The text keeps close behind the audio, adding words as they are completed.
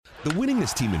The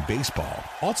winningest team in baseball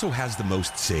also has the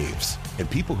most saves, and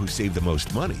people who save the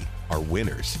most money are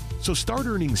winners. So start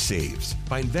earning saves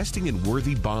by investing in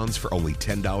Worthy bonds for only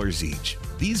 $10 each.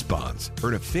 These bonds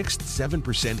earn a fixed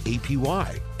 7%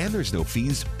 APY, and there's no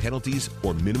fees, penalties,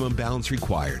 or minimum balance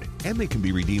required, and they can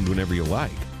be redeemed whenever you like.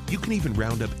 You can even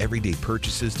round up everyday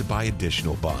purchases to buy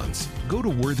additional bonds. Go to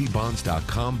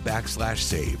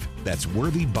worthybonds.com/save. That's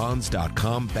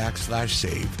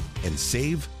worthybonds.com/save, and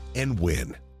save and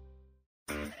win.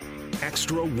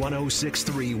 Extra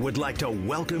 106.3 would like to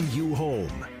welcome you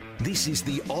home. This is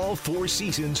the All Four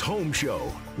Seasons Home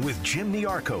Show with Jim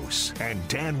Niarchos and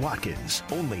Dan Watkins,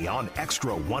 only on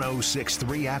Extra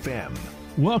 106.3 FM.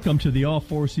 Welcome to the All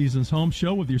Four Seasons Home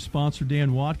Show with your sponsor,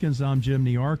 Dan Watkins. I'm Jim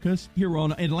Niarchos here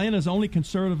on Atlanta's only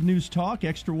conservative news talk,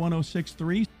 Extra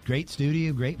 106.3. Great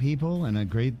studio, great people, and a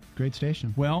great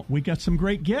station. Well, we got some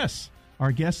great guests.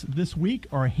 Our guests this week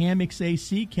are Hammocks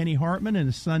AC, Kenny Hartman and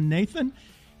his son Nathan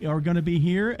are going to be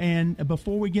here. And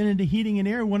before we get into heating and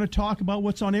air, I want to talk about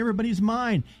what's on everybody's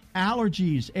mind.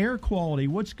 Allergies, air quality,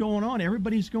 what's going on?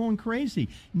 Everybody's going crazy.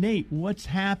 Nate, what's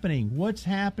happening? What's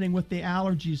happening with the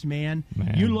allergies, man?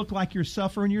 You look like you're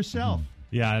suffering yourself.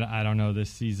 Yeah, I don't know. This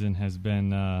season has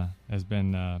been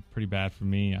pretty bad for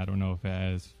me. I don't know if it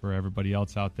has for everybody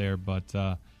else out there, but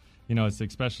it's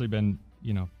especially been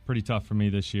pretty tough for me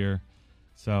this year.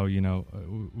 So,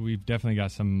 we've definitely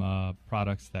got some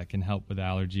products that can help with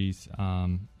allergies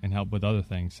and help with other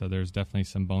things. So there's definitely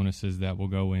some bonuses that will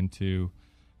go into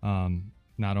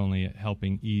not only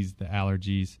helping ease the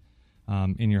allergies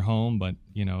in your home, but,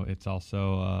 it's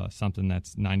also something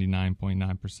that's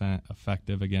 99.9%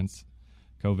 effective against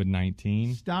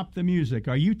COVID-19. Stop the music.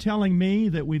 Are you telling me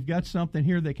that we've got something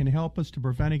here that can help us to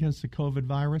prevent against the COVID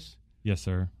virus? Yes,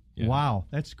 sir. Yeah. Wow,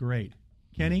 that's great.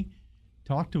 Kenny?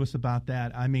 Talk to us about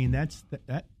that. I mean, that's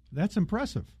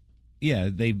impressive. Yeah,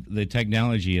 the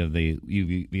technology of the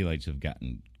UV lights have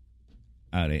gotten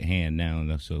out of hand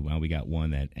now, so now we got one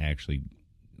that actually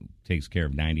takes care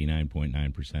of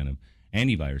 99.9% of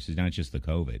any viruses, not just the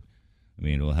COVID. I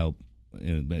mean, it'll help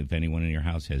if anyone in your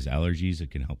house has allergies.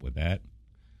 It can help with that.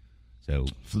 So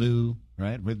flu,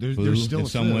 right? But there's still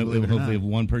hopefully, if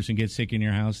one person gets sick in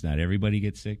your house, not everybody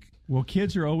gets sick. Well,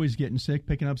 kids are always getting sick,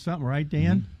 picking up something, right,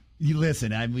 Dan? Mm-hmm. You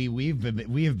listen,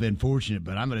 we have been fortunate,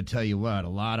 but I'm going to tell you what, a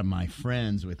lot of my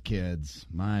friends with kids,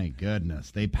 my goodness,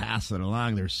 they pass it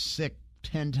along. They're sick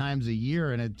 10 times a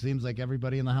year, and it seems like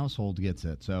everybody in the household gets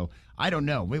it. So I don't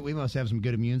know. We must have some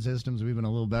good immune systems. We've been a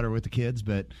little better with the kids,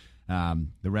 but the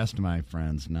rest of my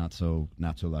friends, not so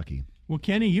lucky. Well,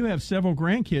 Kenny, you have several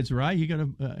grandkids, right? You got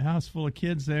a house full of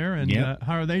kids there, and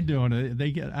how are they doing? They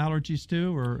get allergies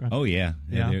too, or? Oh yeah.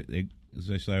 They,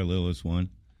 especially our littlest one,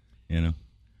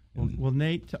 Well,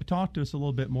 Nate, talk to us a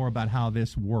little bit more about how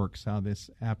this works, how this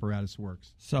apparatus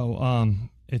works. So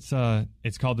it's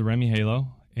called the Remy Halo,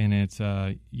 and it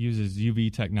uses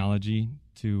UV technology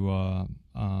to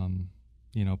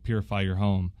purify your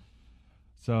home.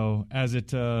 So as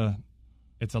it's a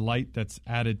light that's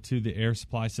added to the air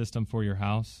supply system for your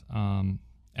house.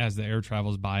 As the air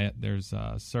travels by it, there's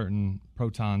certain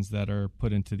protons that are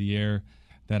put into the air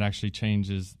that actually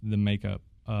changes the makeup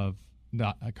of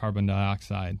carbon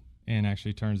dioxide and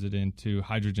actually turns it into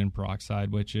hydrogen peroxide,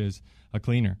 which is a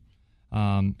cleaner.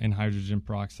 And hydrogen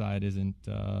peroxide is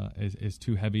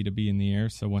too heavy to be in the air,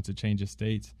 so once it changes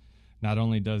states, not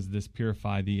only does this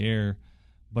purify the air,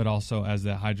 but also as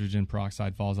that hydrogen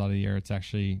peroxide falls out of the air, it's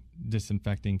actually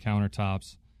disinfecting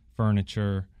countertops,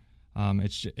 furniture.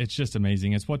 It's just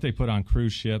amazing. It's what they put on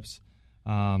cruise ships.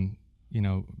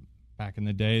 Back in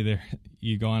the day,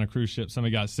 you go on a cruise ship,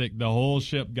 somebody got sick, the whole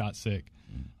ship got sick.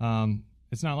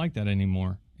 It's not like that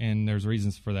anymore, and there's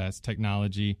reasons for that. It's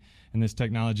technology, and this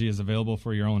technology is available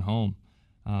for your own home.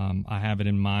 I have it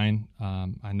in mine.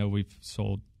 I know we've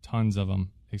sold tons of them,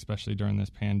 especially during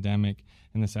this pandemic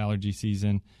and this allergy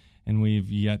season, and we've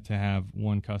yet to have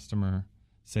one customer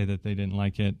say that they didn't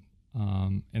like it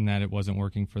and that it wasn't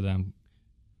working for them.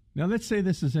 Now, let's say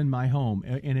this is in my home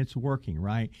and it's working,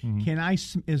 right?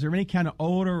 Mm-hmm. Is there any kind of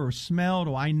odor or smell?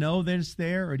 Do I know that it's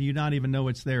there, or do you not even know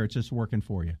it's there? It's just working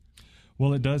for you?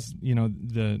 Well, it does.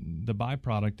 The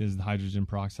byproduct is the hydrogen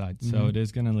peroxide, so it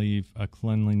is going to leave a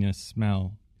cleanliness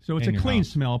smell. So it's a clean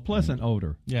smell, a pleasant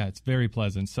odor. Yeah, it's very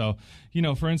pleasant. So,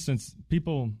 for instance,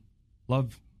 people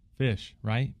love fish,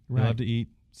 right? They love to eat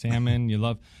salmon.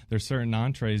 There's certain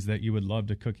entrees that you would love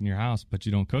to cook in your house, but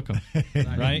you don't cook them,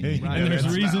 right? And there's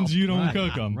reasons you don't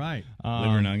cook them. Right.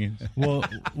 Liver and onions. Well,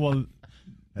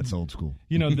 That's old school.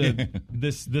 You know,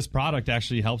 this product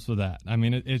actually helps with that. I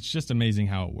mean, it's just amazing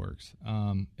how it works.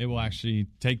 It will actually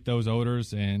take those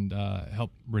odors and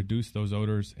help reduce those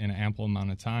odors in an ample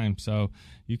amount of time, so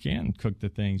you can cook the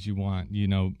things you want. You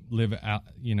know, live out,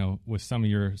 you know, with some of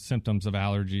your symptoms of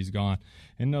allergies gone,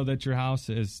 and know that your house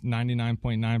is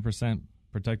 99.9%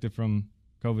 protected from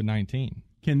COVID-19.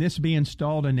 Can this be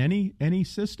installed in any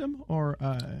system, or?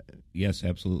 Yes,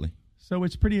 absolutely. So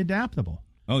it's pretty adaptable.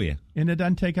 Oh, yeah. And it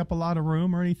doesn't take up a lot of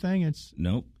room or anything?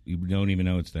 Nope. You don't even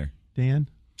know it's there. Dan,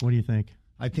 what do you think?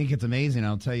 I think it's amazing.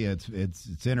 I'll tell you,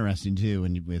 it's interesting, too,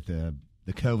 and with the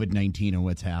COVID-19 and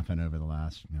what's happened over the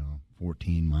last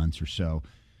 14 months or so,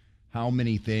 how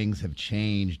many things have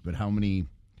changed, but how many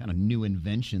kind of new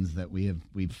inventions that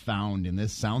we've found. And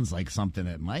this sounds like something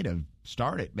that might have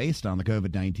started based on the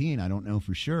COVID-19. I don't know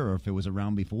for sure, or if it was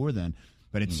around before then,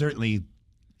 but it's certainly,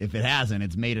 if it hasn't,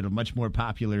 it's made it a much more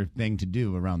popular thing to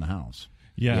do around the house.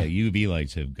 Yeah, UV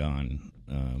lights have gone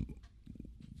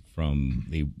from,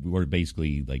 they were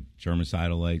basically like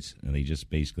germicidal lights, and they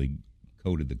just basically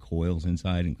coated the coils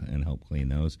inside and helped clean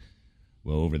those.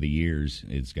 Well, over the years,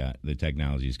 the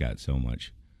technology's got so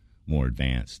much more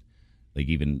advanced. Like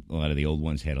even a lot of the old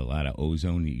ones had a lot of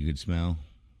ozone that you could smell,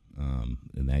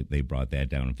 and they brought that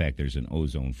down. In fact, there's an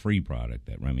ozone-free product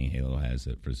that Remy Halo has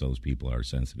that for those people who are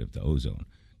sensitive to ozone,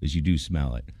 because you do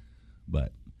smell it,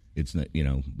 but it's not,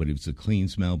 but it's a clean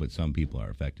smell. But some people are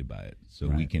affected by it, so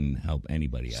we can help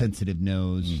anybody out. Sensitive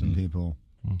nose, some people.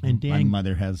 And Dan, my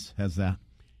mother has that.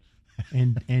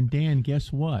 and Dan,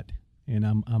 guess what? And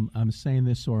I'm saying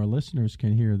this so our listeners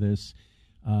can hear this.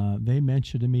 They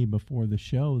mentioned to me before the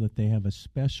show that they have a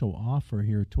special offer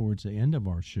here towards the end of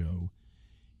our show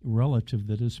relative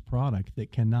to this product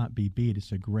that cannot be beat.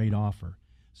 It's a great offer.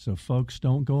 So, folks,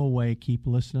 don't go away. Keep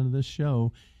listening to this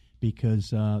show because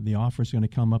the offer is going to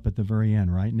come up at the very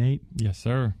end, right, Nate? Yes,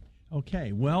 sir.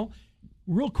 Okay. Well,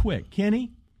 real quick,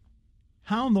 Kenny,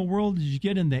 how in the world did you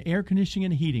get in the air conditioning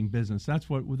and heating business? That's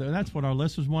what our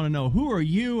listeners want to know. Who are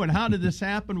you and how did this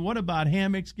happen? What about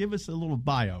hammocks? Give us a little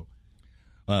bio.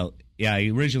 Well, yeah, I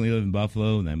originally lived in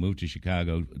Buffalo, and I moved to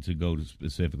Chicago to go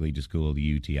specifically to school, the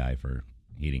UTI, for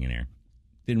heating and air.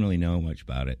 Didn't really know much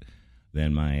about it.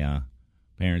 Then my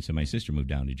parents and my sister moved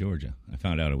down to Georgia. I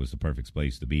found out it was the perfect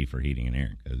place to be for heating and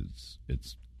air because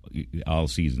it's all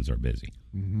seasons are busy.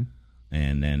 Mm-hmm.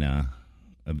 And then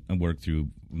I worked through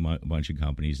a bunch of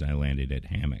companies, and I landed at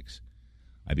Hammocks.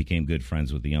 I became good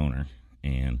friends with the owner,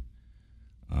 and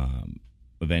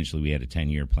eventually we had a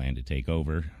 10-year plan to take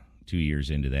over. 2 years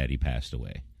into that, he passed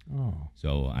away.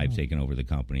 So I've taken over the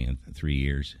company in 3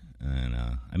 years, and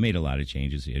I made a lot of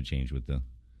changes. He had changed with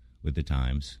the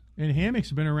times. And Hammocks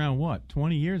have been around, what,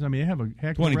 20 years? I mean, they have a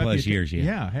heck of 20 plus years, yeah.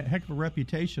 Yeah, heck of a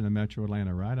reputation in Metro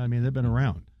Atlanta, right? I mean, they've been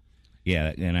around.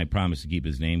 Yeah, and I promised to keep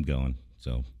his name going.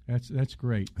 So that's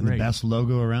great. And the best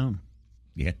logo around.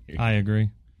 Yeah, I agree.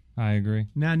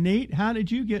 Now, Nate, how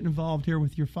did you get involved here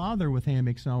with your father with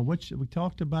Hammocks? We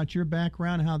talked about your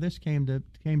background, how this came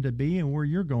to be, and where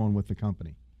you're going with the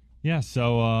company. Yeah,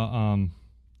 so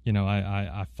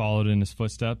I followed in his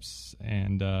footsteps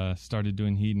and started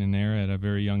doing heating and air at a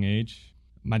very young age.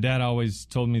 My dad always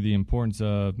told me the importance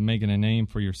of making a name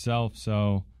for yourself,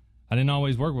 so I didn't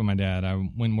always work with my dad. I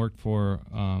went and worked for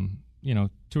 2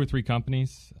 or 3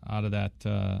 companies out of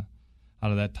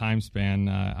that time span.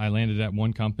 I landed at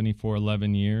one company for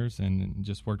 11 years and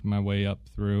just worked my way up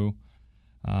through.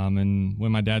 And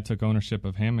when my dad took ownership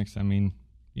of Hammocks, I mean,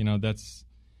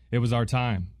 it was our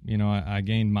time. I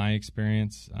gained my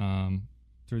experience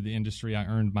through the industry. I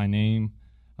earned my name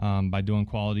by doing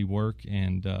quality work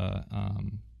and,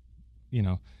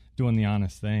 doing the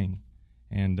honest thing.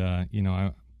 And,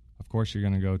 of course, you're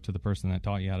going to go to the person that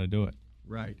taught you how to do it.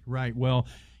 Right. Well,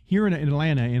 here in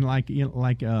Atlanta, and like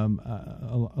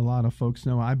a lot of folks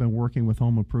know, I've been working with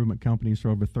home improvement companies for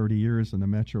over 30 years in the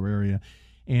metro area.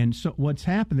 And so what's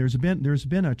happened, there's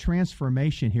been a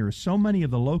transformation here. So many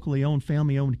of the locally owned,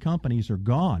 family-owned companies are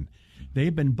gone.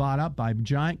 They've been bought up by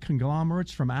giant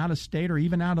conglomerates from out of state or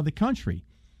even out of the country.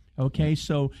 Okay,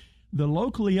 so the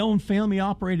locally owned,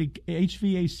 family-operated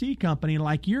HVAC company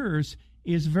like yours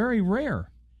is very rare.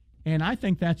 And I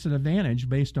think that's an advantage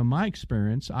based on my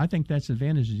experience. I think that's an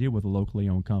advantage to deal with a locally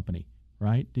owned company,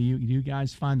 right? Do you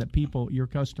guys find that your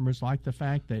customers like the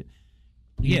fact that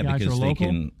you guys because are they local?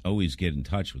 can always get in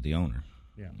touch with the owner,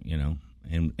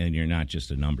 and you're not just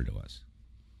a number to us.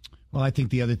 Well, I think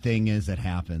the other thing is that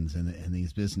happens in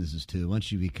these businesses, too.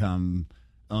 Once you become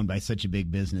owned by such a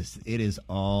big business, it is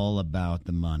all about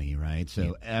the money, right?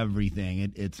 So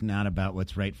everything, it's not about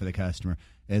what's right for the customer.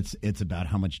 It's about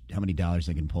how many dollars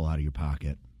they can pull out of your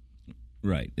pocket.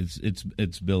 Right.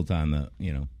 It's built on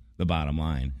the bottom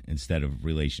line instead of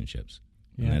relationships,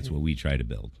 and that's what we try to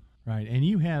build. Right, and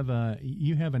you have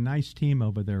a nice team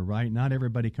over there, right? Not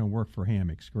everybody can work for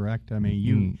Hammocks, correct? I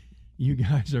mean, you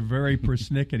guys are very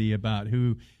persnickety about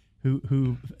who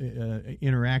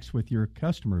interacts with your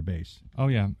customer base. Oh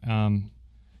yeah,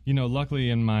 luckily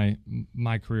in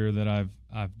my career that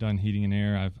I've done heating and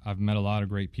air, I've met a lot of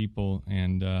great people,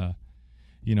 and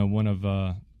one of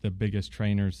the biggest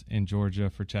trainers in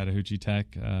Georgia for Chattahoochee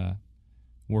Tech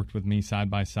worked with me side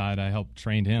by side. I helped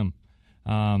train him.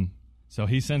 So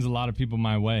he sends a lot of people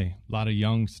my way, a lot of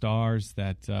young stars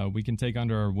that we can take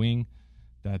under our wing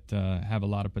that have a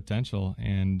lot of potential.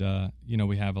 And,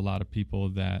 we have a lot of people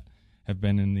that have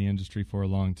been in the industry for a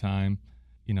long time,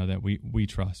 that we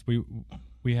trust.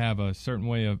 We have a certain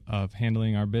way of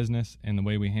handling our business and the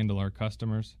way we handle our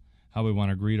customers, how we want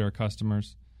to greet our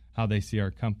customers, how they see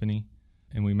our company.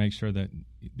 And we make sure that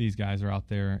these guys are out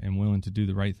there and willing to do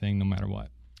the right thing no matter what.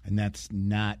 And that's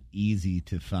not easy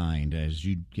to find, as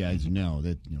you guys know.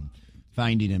 That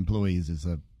finding employees is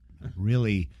a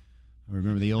really. I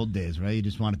remember the old days, right? You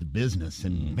just wanted the business,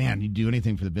 and man, you'd do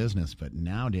anything for the business. But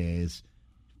nowadays,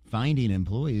 finding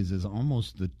employees is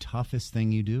almost the toughest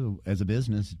thing you do as a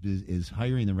business. Is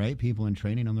hiring the right people and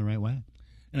training them the right way.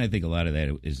 And I think a lot of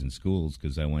that is in schools,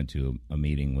 because I went to a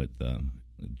meeting with the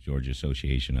Georgia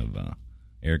Association of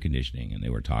Air Conditioning, and they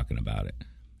were talking about it.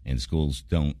 And schools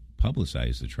don't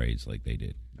publicize the trades like they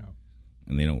did. No.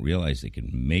 And they don't realize they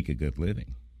can make a good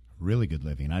living. Really good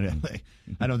living. I don't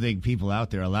think people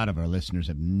out there, a lot of our listeners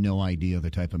have no idea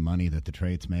the type of money that the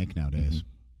trades make nowadays.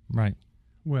 Mm-hmm. Right.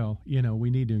 Well,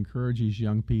 we need to encourage these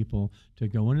young people to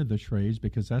go into the trades,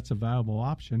 because that's a viable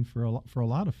option for a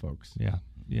lot of folks. Yeah,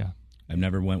 yeah. I've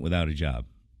never went without a job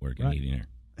working heating air.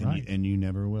 And you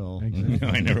never will. Exactly. No,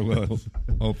 I never will,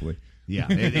 hopefully. Yeah,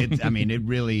 it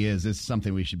really is. It's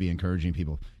something we should be encouraging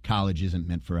people. College isn't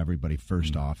meant for everybody,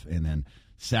 first off. And then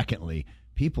secondly,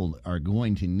 people are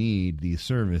going to need these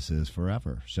services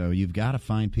forever. So you've got to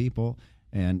find people,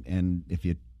 and if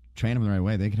you train them the right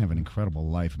way, they can have an incredible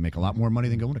life and make a lot more money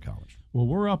than going to college. Well,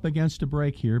 we're up against a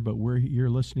break here, but you're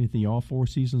listening to the All Four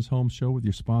Seasons Home Show with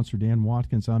your sponsor, Dan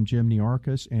Watkins. I'm Jim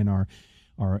Niarchos, and our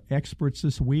experts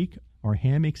this week are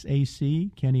Hammocks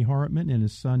AC, Kenny Hartman and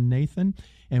his son Nathan.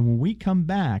 And when we come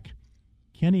back,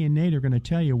 Kenny and Nate are going to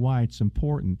tell you why it's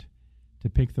important to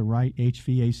pick the right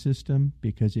HVA system,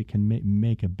 because it can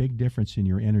make a big difference in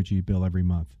your energy bill every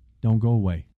month. Don't go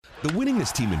away. The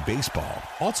winningest team in baseball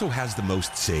also has the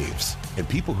most saves, and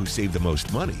people who save the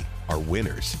most money are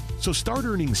winners. So start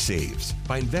earning saves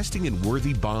by investing in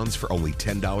worthy bonds for only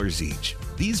 $10 each.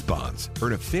 These bonds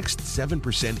earn a fixed 7%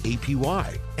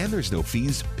 APY, and there's no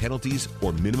fees, penalties,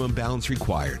 or minimum balance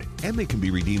required, and they can be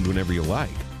redeemed whenever you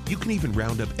like. You can even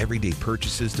round up everyday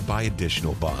purchases to buy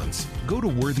additional bonds. Go to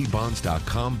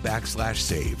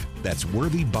worthybonds.com/save. That's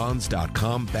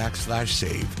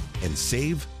worthybonds.com/save, and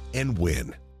save and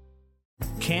win.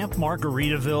 Camp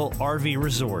Margaritaville RV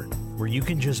Resort, where you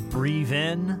can just breathe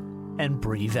in and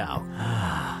breathe out.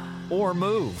 Or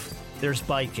move. There's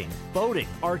biking, boating,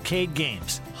 arcade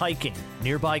games, hiking,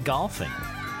 nearby golfing.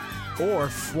 Or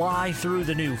fly through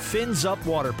the new Fins Up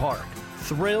Water Park.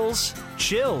 Thrills,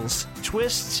 chills,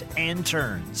 twists, and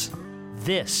turns.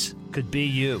 This could be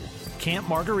you. Camp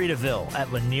Margaritaville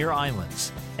at Lanier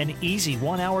Islands. An easy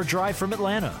 1-hour drive from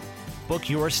Atlanta. Book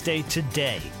your stay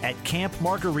today at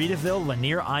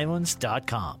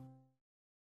campmargaritaville.lanierIslands.com.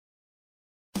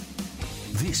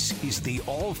 This is the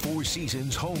All Four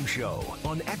Seasons Home Show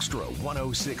on Extra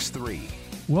 106.3.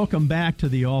 Welcome back to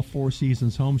the All Four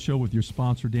Seasons Home Show with your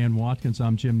sponsor, Dan Watkins.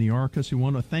 I'm Jim Niarchos. We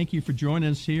want to thank you for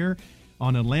joining us here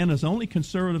on Atlanta's only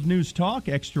conservative news talk,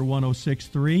 Extra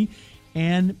 106.3.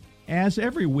 And as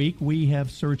every week, we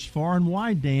have searched far and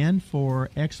wide, Dan, for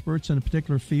experts in a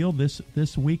particular field.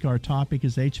 This week, our topic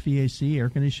is HVAC, air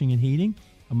conditioning and heating,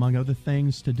 among other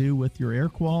things to do with your air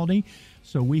quality.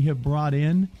 So we have brought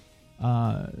in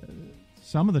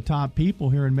some of the top people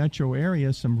here in metro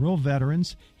area, some real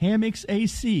veterans. Hammocks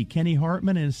AC, Kenny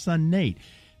Hartman and his son Nate.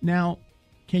 Now,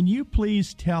 can you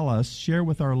please tell us, share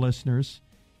with our listeners,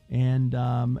 and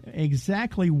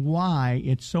exactly why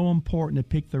it's so important to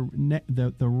pick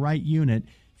the right unit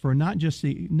for not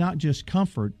just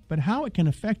comfort, but how it can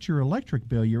affect your electric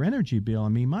bill, your energy bill. I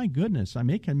mean, my goodness,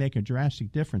 it can make a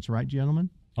drastic difference, right, gentlemen?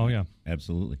 Oh yeah,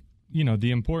 absolutely.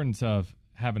 The importance of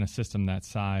having a system that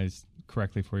sized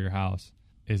correctly for your house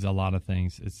is a lot of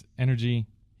things. It's energy,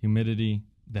 humidity,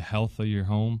 the health of your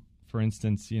home. For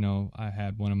instance, I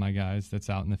had one of my guys that's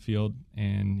out in the field,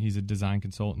 and he's a design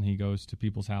consultant. He goes to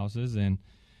people's houses, and,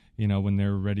 when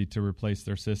they're ready to replace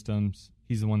their systems,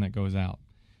 he's the one that goes out.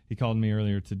 he called me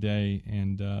earlier today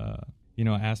and,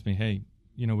 asked me, hey,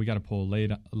 we got to pull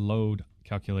a load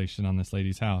calculation on this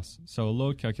lady's house. So a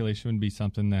load calculation would be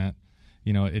something that,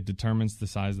 it determines the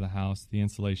size of the house, the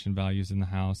insulation values in the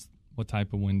house, what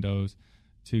type of windows,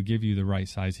 to give you the right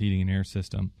size heating and air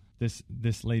system.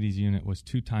 This lady's unit was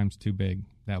 2 times too big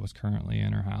that was currently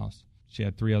in her house. She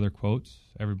had 3 other quotes.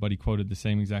 Everybody quoted the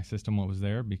same exact system, what was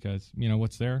there, because,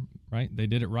 what's there, right? They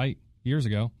did it right years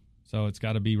ago, so it's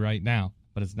got to be right now,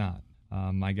 but it's not.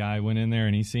 My guy went in there,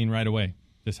 and he seen right away,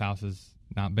 this house is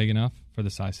not big enough for the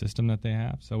size system that they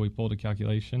have, so we pulled a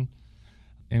calculation,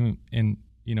 and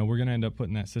we're going to end up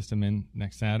putting that system in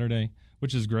next Saturday,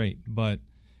 which is great, but,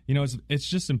 it's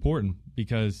just important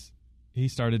because he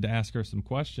started to ask her some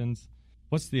questions.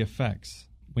 What's the effects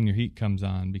when your heat comes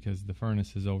on because the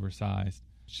furnace is oversized?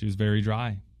 She was very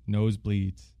dry,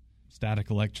 nosebleeds, static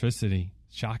electricity,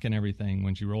 shocking everything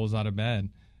when she rolls out of bed.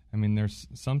 I mean, there's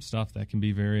some stuff that can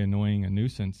be very annoying, a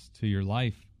nuisance to your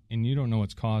life, and you don't know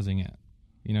what's causing it.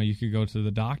 You could go to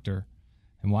the doctor,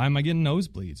 and why am I getting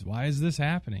nosebleeds? Why is this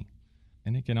happening?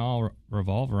 And it can all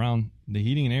revolve around the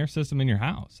heating and air system in your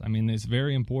house. I mean, it's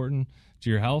very important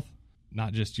to your health,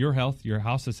 not just your health, your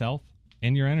house's health,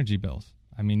 and your energy bills.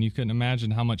 I mean, you couldn't imagine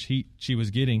how much heat she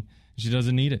was getting. She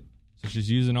doesn't need it. So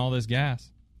she's using all this gas.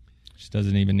 She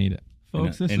doesn't even need it.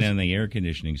 Folks, and on the air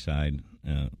conditioning side,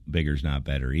 bigger's not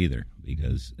better either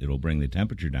because it'll bring the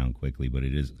temperature down quickly, but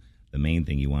it is the main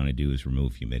thing you want to do is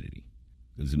remove humidity.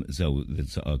 So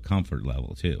it's a comfort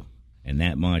level, too. And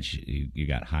that much, you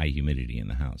got high humidity in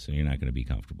the house, so you're not going to be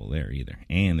comfortable there either.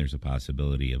 And there's a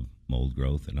possibility of mold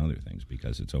growth and other things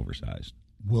because it's oversized.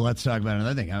 Well, let's talk about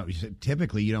another thing.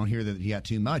 Typically, you don't hear that you got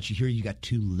too much. You hear you got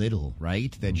too little,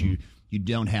 right? That you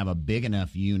don't have a big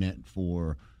enough unit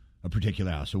for a particular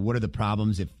house. So what are the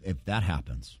problems if that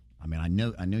happens? I mean, I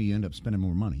know you end up spending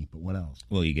more money, but what else?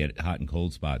 Well, you get hot and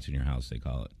cold spots in your house, they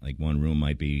call it. Like one room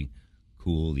might be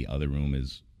cool, the other room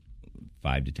is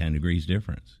 5 to 10 degrees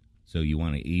difference. So you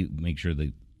want to make sure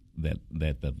that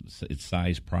it's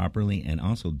sized properly and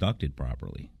also ducted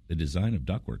properly. The design of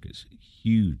ductwork is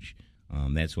huge.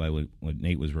 That's why what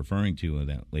Nate was referring to,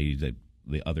 that lady, that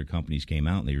the other companies came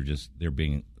out and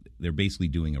they're basically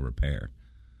doing a repair.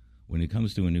 When it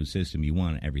comes to a new system, you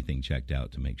want everything checked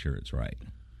out to make sure it's right,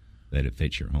 that it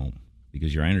fits your home,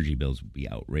 because your energy bills would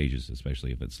be outrageous,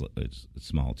 especially if it's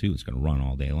small too. It's going to run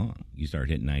all day long. You start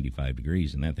hitting 95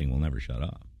 degrees, and that thing will never shut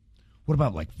off. What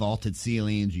about like vaulted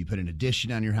ceilings? You put an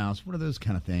addition on your house. What are those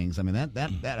kind of things? I mean,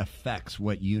 that affects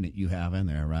what unit you have in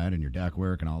there, right? And your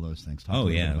ductwork and all those things. Talk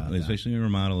especially in your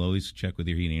remodel. Always check with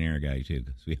your heating and air guy too,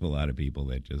 because we have a lot of people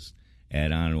that just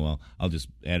add on. Well, I'll just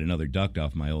add another duct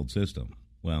off my old system.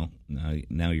 Well,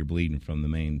 now you're bleeding from the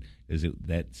main.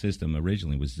 That system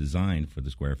originally was designed for the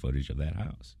square footage of that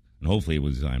house, and hopefully it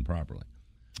was designed properly.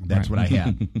 That's what I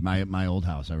had. My old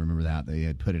house. I remember that they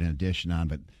had put an addition on,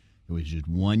 but it was just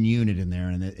one unit in there,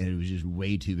 and it was just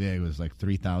way too big. It was like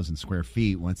 3,000 square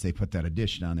feet once they put that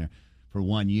addition on there for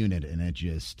one unit, and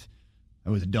it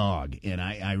was a dog. And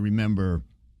I remember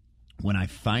when I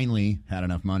finally had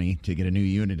enough money to get a new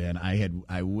unit in,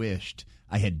 I wished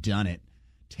I had done it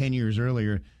 10 years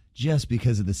earlier just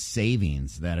because of the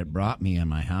savings that it brought me in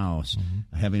my house.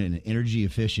 Mm-hmm. Having an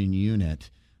energy-efficient unit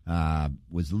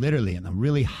was literally, in the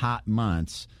really hot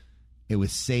months, it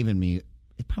was saving me.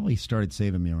 It probably started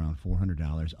saving me around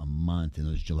 $400 a month in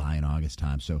those July and August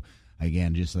times. So,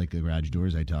 again, just like the garage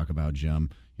doors I talk about, Jim,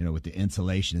 with the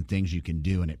insulation and things you can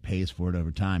do, and it pays for it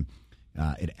over time,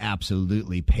 it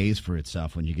absolutely pays for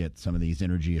itself when you get some of these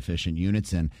energy-efficient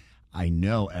units. And I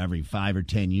know every 5 or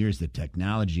 10 years the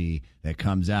technology that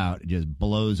comes out just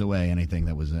blows away anything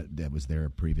that was there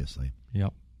previously.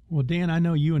 Yep. Well, Dan, I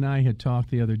know you and I had talked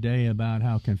the other day about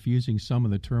how confusing some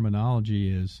of the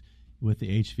terminology is with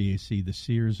the HVAC, the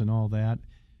SEERs and all that,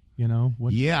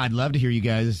 Yeah, I'd love to hear you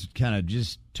guys kind of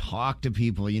just talk to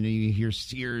people. You hear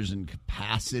SEERs and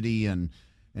capacity and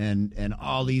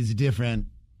all these different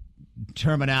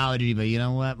terminology, but you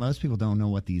know what? Most people don't know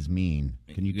what these mean.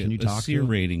 Can you talk? A SEER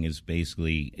rating is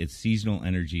basically it's seasonal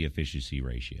energy efficiency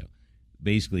ratio.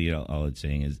 Basically, all it's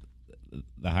saying is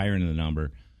the higher end of the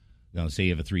number. Say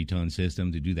you have a 3-ton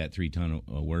system, to do that 3-ton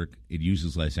work, it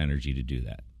uses less energy to do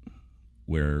that.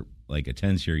 Where like a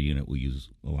 10-SEER unit will use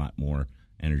a lot more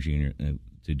energy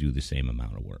to do the same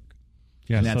amount of work.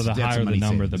 Yeah, so the higher the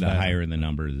number, the better. The higher the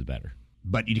number, the better.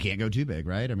 But you can't go too big,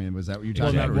 right? I mean, was that what you're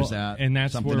talking about, or is that and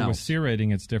that's something where else? With SEER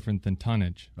rating, it's different than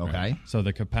tonnage. Okay. Right? So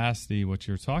the capacity, what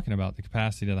you're talking about, the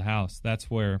capacity of the house, that's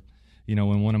where,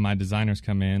 when one of my designers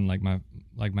come in, like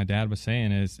my dad was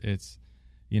saying, it's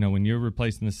when you're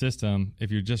replacing the system,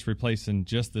 if you're just replacing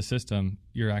just the system,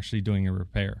 you're actually doing a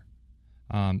repair.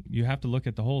 You have to look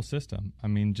at the whole system. I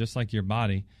mean, just like your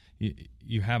body,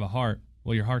 you have a heart.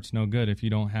 Well, your heart's no good if you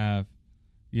don't have,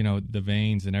 the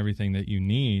veins and everything that you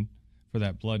need for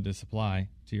that blood to supply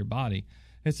to your body.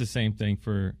 It's the same thing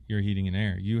for your heating and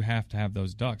air. You have to have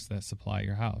those ducts that supply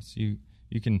your house. You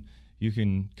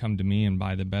can come to me and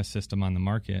buy the best system on the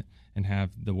market and have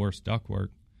the worst ductwork,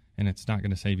 and it's not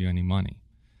going to save you any money.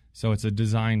 So it's a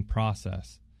design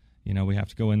process. We have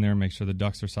to go in there and make sure the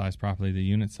ducts are sized properly, the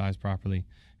unit sized properly,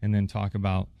 and then talk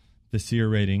about the SEER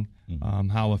rating,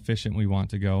 how efficient we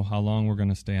want to go, how long we're going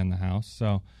to stay in the house.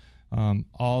 So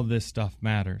all this stuff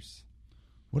matters.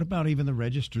 What about even the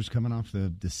registers coming off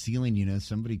the ceiling units?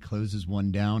 Somebody closes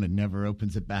one down and never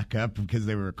opens it back up because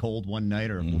they were cold one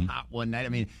night or hot one night. I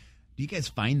mean, do you guys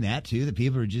find that too? That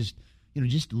people are just,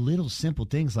 just little simple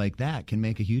things like that can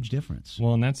make a huge difference.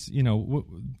 Well, and that's,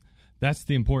 that's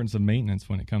the importance of maintenance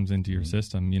when it comes into your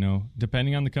system.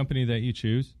 Depending on the company that you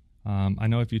choose. I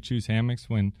know if you choose Hammocks,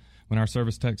 when our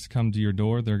service techs come to your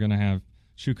door, they're going to have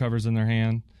shoe covers in their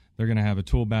hand. They're going to have a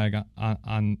tool bag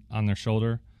on their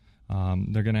shoulder.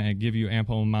 They're going to give you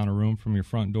ample amount of room from your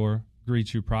front door,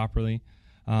 greet you properly.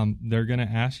 They're going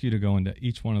to ask you to go into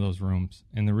each one of those rooms.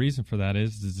 And the reason for that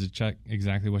is to check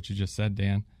exactly what you just said,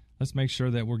 Dan. Let's make sure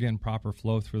that we're getting proper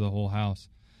flow through the whole house.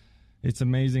 It's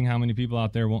amazing how many people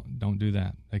out there don't do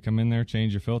that. They come in there,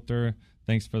 change your filter,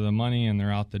 thanks for the money, and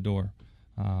they're out the door.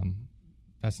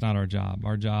 That's not our job.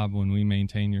 Our job when we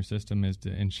maintain your system is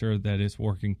to ensure that it's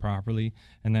working properly,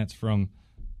 and that's from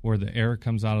where the air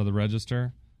comes out of the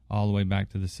register all the way back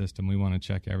to the system. We want to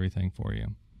check everything for you.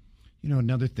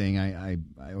 Another thing, I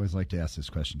always like to ask this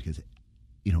question because,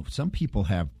 some people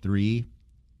have three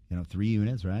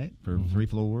units, right, for 3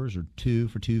 floors or 2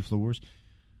 for 2 floors.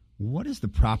 What is the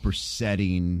proper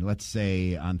setting, let's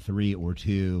say, on 3 or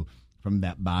 2 from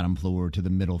that bottom floor to the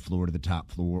middle floor to the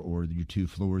top floor or your 2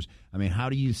 floors? I mean, how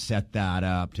do you set that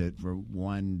up for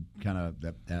one kind of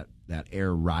that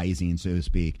air rising, so to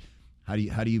speak? How do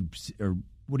you or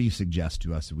what do you suggest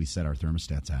to us that we set our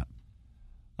thermostats at?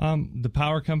 The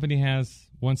power company has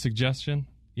one suggestion.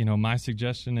 My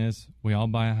suggestion is we all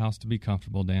buy a house to be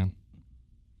comfortable, Dan.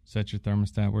 Set your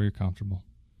thermostat where you're comfortable.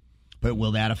 But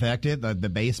will that affect it? The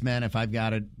basement, if I've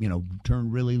got it, turn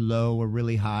really low or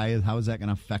really high, how is that going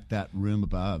to affect that room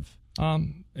above? I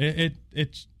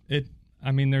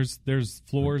mean, there's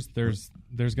floors, there's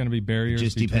going to be barriers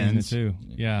just between depends. the two.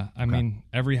 Yeah. I mean,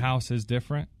 every house is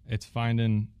different. It's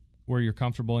finding where you're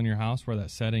comfortable in your house, where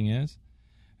that setting is.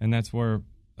 And that's where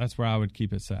I would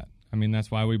keep it set. I mean,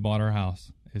 that's why we bought our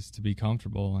house, is to be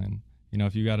comfortable. And,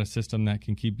 if you got a system that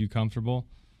can keep you comfortable,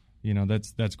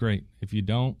 that's great. If you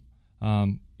don't,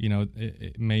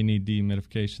 it may need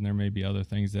dehumidification. There may be other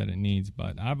things that it needs,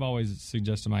 but I've always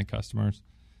suggested to my customers,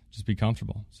 just be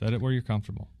comfortable. Set it where you're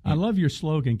comfortable. I love your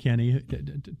slogan, Kenny.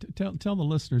 Tell the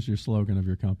listeners your slogan of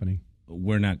your company.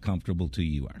 We're not comfortable till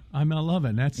you are. I love it.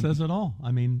 And that says it all.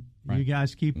 I mean, Right. You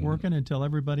guys keep working until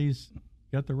everybody's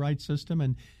got the right system.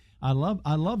 And I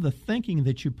love the thinking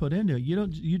that you put into it.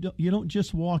 You don't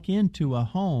just walk into a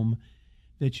home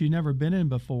that you've never been in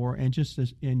before and just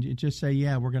say,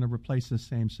 yeah, we're going to replace the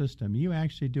same system. You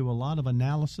actually do a lot of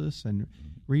analysis and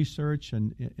research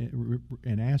and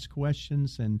ask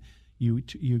questions, and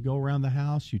you go around the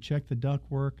house, you check the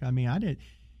ductwork. I mean,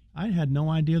 I had no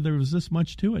idea there was this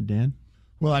much to it, Dan.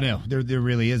 Well, I know there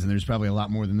really is, and there's probably a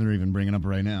lot more than they're even bringing up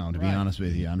right now. To be honest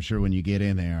with you, I'm sure when you get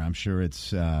in there, I'm sure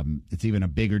it's even a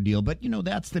bigger deal. But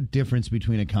that's the difference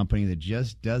between a company that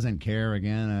just doesn't care.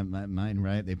 Again, mine,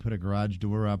 right? They put a garage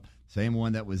door up, same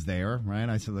one that was there, right?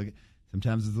 I said, look,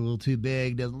 sometimes it's a little too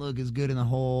big, doesn't look as good in the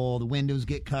hole, the windows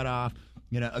get cut off.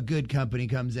 A good company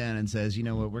comes in and says, you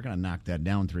know what, we're going to knock that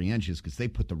down 3 inches because they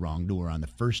put the wrong door on the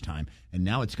first time, and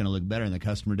now it's going to look better, and the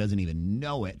customer doesn't even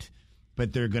know it.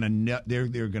 But they're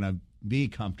gonna be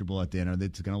comfortable at the end.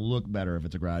 It's gonna look better if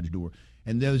it's a garage door,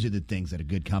 and those are the things that a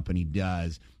good company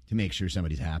does to make sure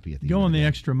somebody's happy at the end. Going the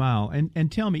extra mile,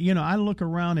 and tell me, I look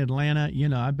around Atlanta.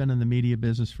 I've been in the media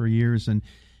business for years, and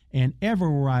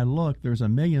everywhere I look, there's a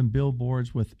million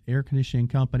billboards with air conditioning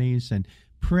companies and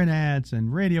print ads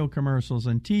and radio commercials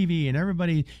and TV and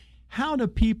everybody. How do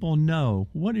people know?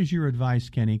 What is your advice,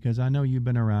 Kenny? Because I know you've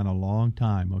been around a long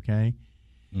time. Okay.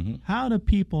 Mm-hmm. How do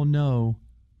people know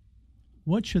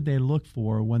what should they look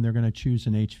for when they're going to choose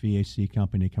an HVAC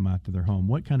company to come out to their home?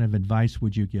 What kind of advice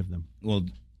would you give them? Well,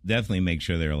 definitely make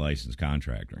sure they're a licensed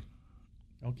contractor.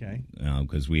 Okay.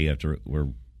 Because we have to.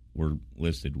 We're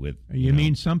listed with. You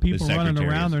mean some people running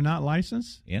around, they're not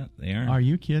licensed? Yeah, they are. Are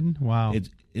you kidding? Wow.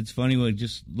 It's funny when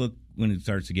just look when it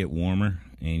starts to get warmer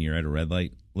and you're at a red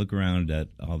light. Look around at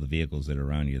all the vehicles that are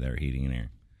around you that are heating and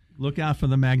air. Look out for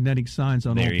the magnetic signs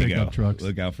on There old you pickup go. trucks.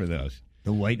 Look out for those.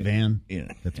 The white van.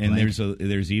 Yeah, That's and blank.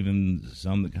 there's even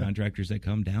some contractors that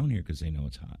come down here because they know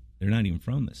it's hot. They're not even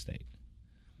from the state.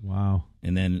 Wow.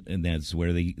 And that's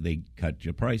where they cut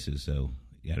your prices. So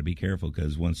you got to be careful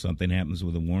because once something happens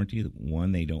with a warranty,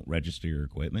 one, they don't register your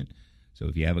equipment. So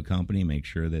if you have a company, make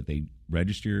sure that they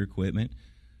register your equipment.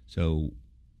 So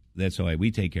that's why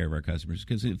we take care of our customers,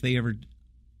 because if they ever,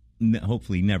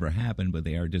 hopefully never happen, but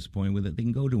they are disappointed with it, they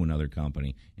can go to another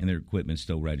company and their equipment's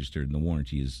still registered and the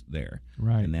warranty is there.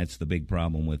 Right. And that's the big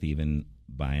problem with even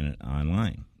buying it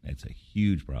online. That's a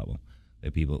huge problem,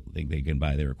 that people think they can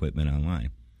buy their equipment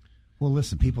online. Well,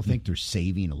 listen, people think they're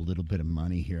saving a little bit of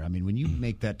money here. I mean, when you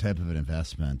make that type of an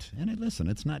investment, and listen,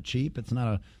 it's not cheap. It's not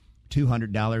a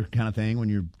 $200 kind of thing when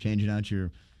you're changing out your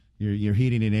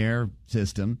heating and air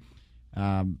system.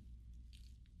 When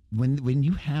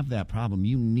you have that problem,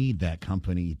 you need that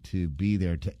company to be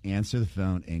there to answer the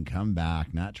phone and come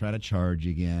back, not try to charge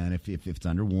again if it's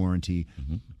under warranty.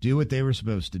 Mm-hmm. Do what they were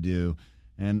supposed to do.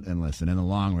 And listen, in the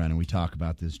long run, and we talk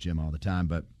about this, Jim, all the time,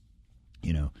 but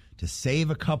you know, to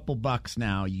save a couple bucks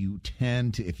now, you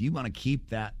tend to, if you want to keep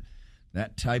that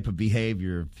type of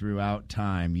behavior throughout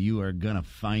time, you are going to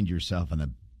find yourself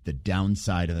on the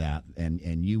downside of that,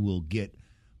 and you will get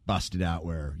busted out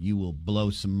where you will blow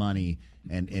some money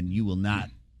and you will not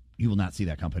see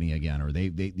that company again, or they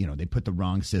put the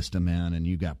wrong system in and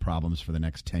you got problems for the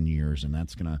next 10 years, and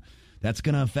that's going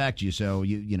to affect you. So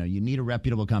you need a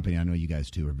reputable company. I know you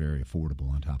guys too are very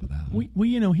affordable on top of that.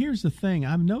 Well, here's the thing.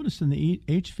 I've noticed in the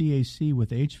HVAC with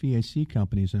HVAC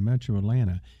companies in Metro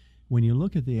Atlanta, when you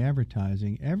look at the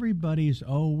advertising, everybody's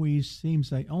always seems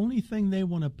like only thing they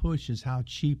want to push is how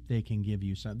cheap they can give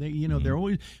you something. They're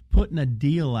always putting a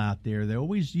deal out there. They're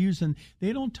always using.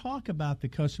 They don't talk about the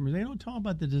customers. They don't talk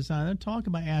about the design. They don't talk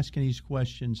about asking these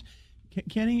questions.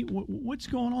 Kenny, what's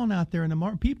going on out there in the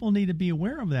market? People need to be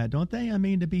aware of that, don't they? I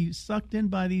mean, to be sucked in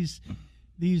by these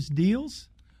deals.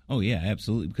 Oh yeah,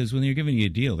 absolutely. Because when they're giving you a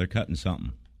deal, they're cutting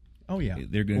something. Oh yeah,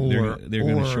 they're going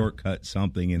to shortcut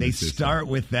something in the system. They start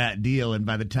with that deal, and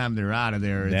by the time they're out of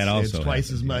there, it's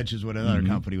twice as much as what another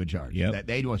company would charge. Yep.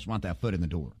 They just want that foot in the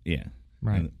door. Yeah,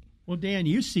 right. Well, Dan,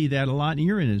 you see that a lot in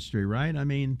your industry, right? I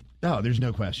mean, there's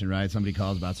no question, right? Somebody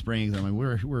calls about springs. I mean,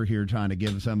 we're here trying to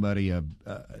give somebody a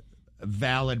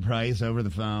valid price over the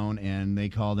phone, and they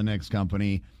call the next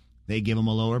company. They give them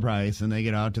a lower price, and they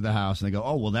get out to the house, and they go,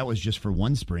 oh, well, that was just for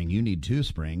one spring. You need two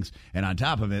springs. And on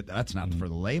top of it, that's not for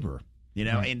the labor. And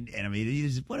I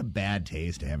mean, what a bad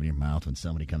taste to have in your mouth when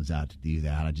somebody comes out to do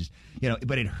that. I just,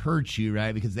 but it hurts you,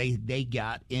 right? Because they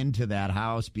got into that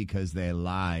house because they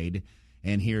lied,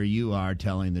 and here you are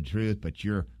telling the truth, but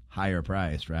you're higher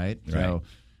priced, right? So,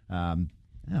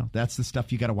 that's the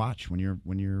stuff you got to watch when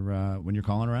you're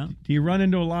calling around. Do you run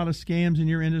into a lot of scams in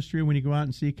your industry when you go out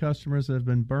and see customers that have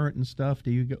been burnt and stuff?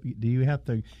 Do you have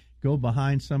to go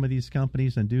behind some of these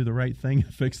companies and do the right thing,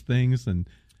 fix things, and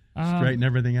straighten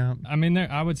everything out? I mean,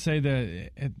 I would say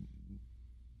that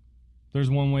there's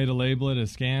one way to label it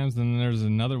as scams, and then there's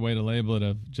another way to label it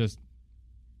of just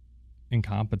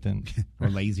incompetence or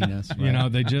laziness.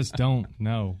 Right? They just don't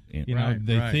know.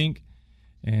 They think,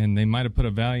 and they might have put a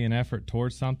valiant effort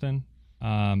towards something,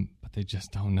 but they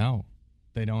just don't know.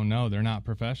 They don't know. They're not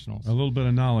professionals. A little bit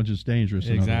of knowledge is dangerous.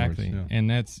 Exactly. In other words. Yeah. And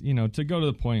that's, to go to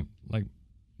the point, like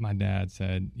my dad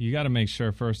said, you got to make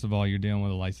sure, first of all, you're dealing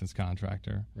with a licensed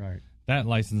contractor. Right. That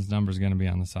license number is going to be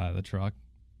on the side of the truck.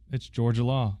 It's Georgia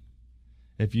law.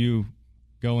 If you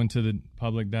go into the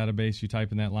public database, you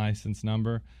type in that license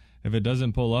number. If it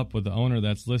doesn't pull up with the owner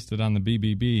that's listed on the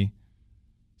BBB,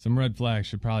 some red flags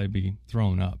should probably be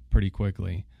thrown up pretty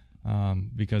quickly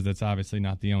because that's obviously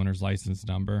not the owner's license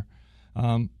number.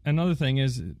 Another thing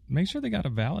is make sure they got a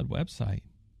valid website.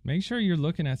 Make sure you're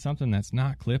looking at something that's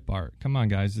not clip art. Come on,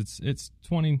 guys. It's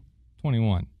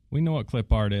 2021. We know what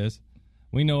clip art is.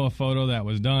 We know a photo that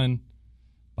was done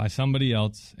by somebody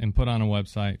else and put on a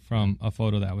website from a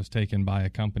photo that was taken by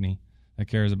a company that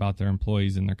cares about their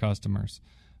employees and their customers.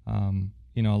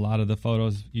 A lot of the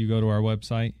photos, you go to our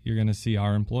website, you're going to see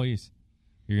our employees.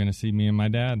 You're going to see me and my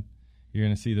dad. You're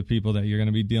going to see the people that you're going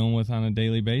to be dealing with on a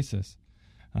daily basis.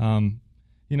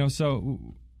 So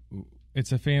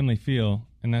it's a family feel,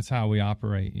 and that's how we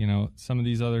operate. Some of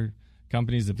these other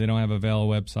companies, if they don't have a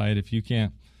valid website, if you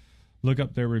can't look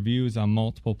up their reviews on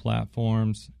multiple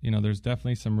platforms, there's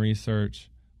definitely some research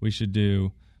we should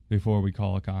do before we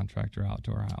call a contractor out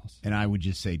to our house. And I would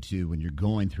just say, too, when you're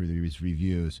going through these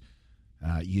reviews,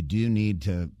 you do need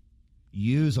to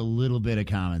use a little bit of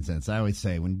common sense. I always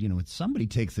say when somebody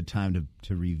takes the time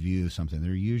to review something,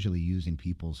 they're usually using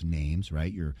people's names,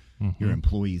 right? Your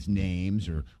employees' names,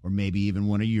 or maybe even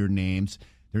one of your names.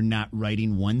 They're not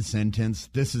writing one sentence.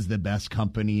 This is the best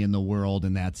company in the world,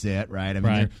 and that's it, right? I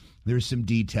mean, there's some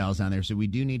details on there, so we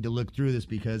do need to look through this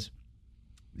because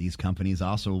these companies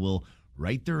also will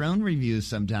write their own reviews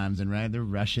sometimes, and they're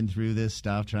rushing through this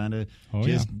stuff, trying to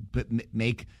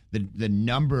make the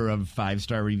number of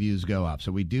 5-star reviews go up.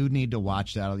 So we do need to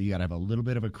watch that. You got to have a little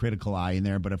bit of a critical eye in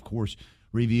there, but of course,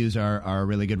 reviews are a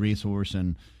really good resource.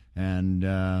 And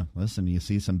listen, you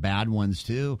see some bad ones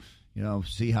too.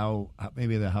 See how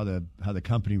the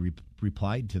company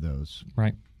replied to those,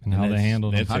 right, and how they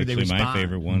handled it. That's how actually did they respond? My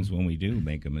favorite ones when we do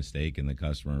make a mistake and the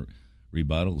customer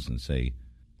rebuttals and say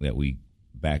that we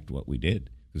backed what we did,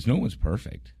 because no one's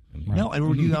perfect. No,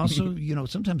 and you also,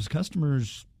 sometimes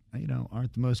customers,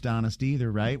 aren't the most honest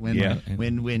either, right?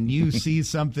 When you see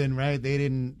something, right, they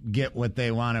didn't get what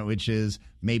they wanted, which is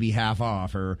maybe half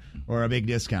off or a big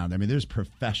discount. I mean, there's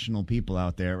professional people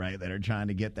out there, right, that are trying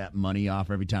to get that money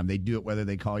off every time. They do it whether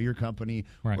they call your company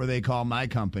or they call my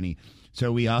company.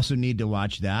 So we also need to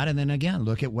watch that, and then again,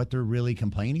 look at what they're really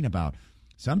complaining about.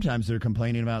 Sometimes they're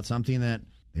complaining about something that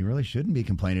they really shouldn't be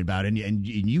complaining about, and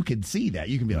you can see that.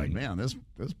 You can be like, man, this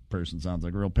person sounds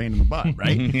like a real pain in the butt,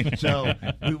 right? So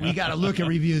we got to look at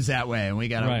reviews that way, and we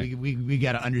got to we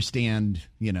got to understand,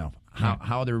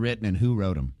 how they're written and who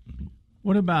wrote them.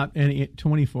 What about any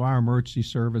 24-hour emergency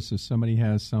service? If somebody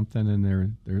has something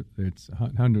and it's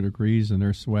 100 degrees and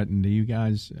they're sweating,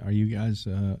 are you guys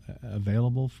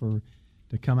available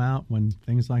to come out when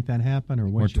things like that happen, or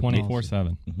what's We're your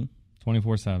 24/7.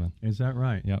 24/7. Is that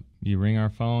right? Yep. You ring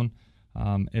our phone.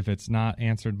 If it's not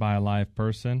answered by a live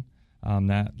person,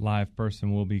 that live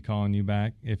person will be calling you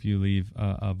back if you leave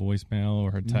a voicemail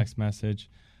or a text message.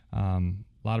 A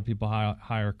lot of people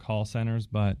hire call centers,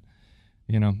 but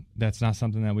that's not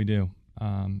something that we do,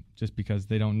 just because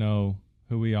they don't know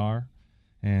who we are,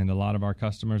 and a lot of our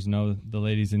customers know the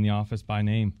ladies in the office by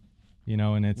name.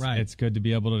 And it's good to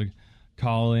be able to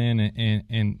call in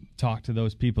and talk to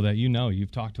those people that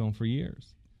you've talked to them for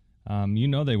years.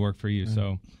 They work for you.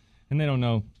 So, and they don't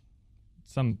know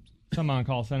some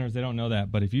on-call centers, they don't know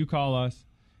that. But if you call us,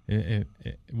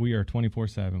 we are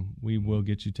 24/7. We will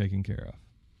get you taken care of.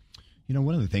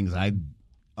 One of the things I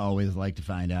always like to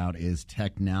find out is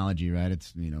technology, right?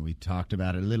 It's, we talked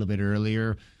about it a little bit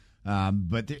earlier,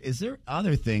 but is there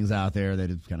other things out there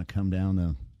that have kind of come down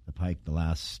the pike the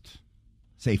last,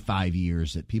 say, 5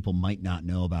 years that people might not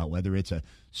know about, whether it's a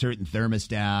certain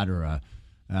thermostat or a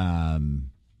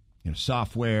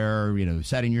software,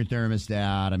 setting your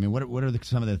thermostat? I mean, what are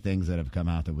some of the things that have come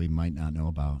out that we might not know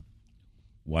about?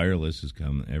 Wireless has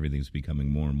come. Everything's becoming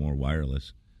more and more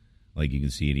wireless. Like you can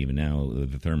see it even now,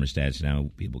 the thermostats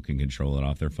now, people can control it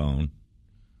off their phone.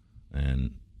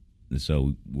 And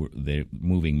so they're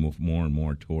moving more and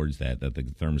more towards that the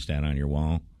thermostat on your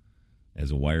wall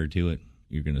has a wire to it.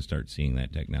 You're going to start seeing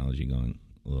that technology going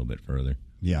a little bit further.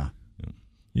 Yeah.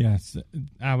 Yes,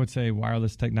 I would say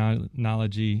wireless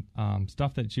technology,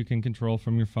 stuff that you can control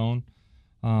from your phone.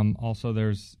 Also,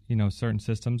 there's certain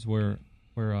systems where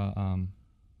we're a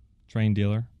Trane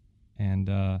dealer,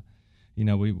 and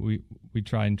we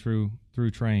tried and true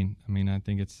through Trane. I mean, I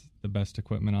think it's the best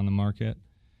equipment on the market,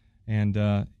 and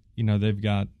they've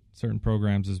got certain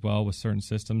programs as well with certain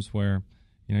systems where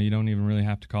you don't even really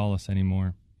have to call us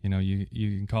anymore. You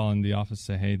can call in the office,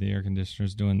 say, hey, the air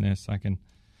conditioner's doing this. I can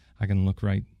look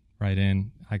right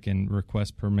in. I can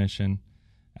request permission,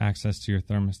 access to your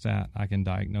thermostat. I can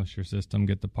diagnose your system,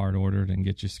 get the part ordered, and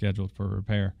get you scheduled for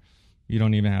repair. You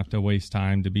don't even have to waste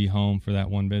time to be home for that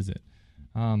one visit.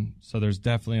 So there's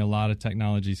definitely a lot of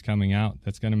technologies coming out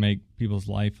that's going to make people's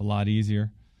life a lot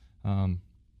easier. I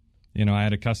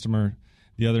had a customer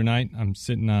the other night. I'm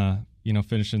sitting,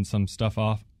 finishing some stuff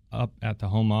up at the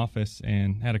home office,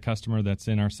 and had a customer that's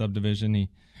in our subdivision. He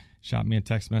shot me a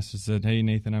text message, said, hey,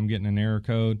 Nathan, I'm getting an error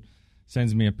code,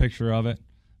 sends me a picture of it.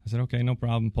 I said, okay, no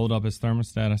problem. Pulled up his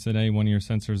thermostat. I said, hey, one of your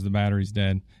sensors, the battery's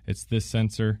dead. It's this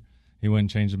sensor. He went and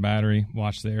changed the battery,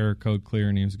 watched the error code clear,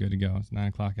 and he was good to go. It's 9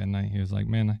 o'clock at night. He was like,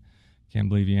 man, I can't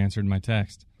believe you answered my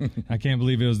text. I can't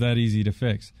believe it was that easy to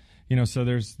fix. So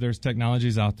there's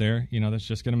technologies out there, that's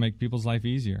just going to make people's life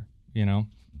easier,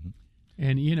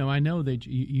 And, I know that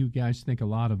you guys think a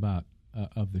lot about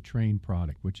of the Trane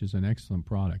product, which is an excellent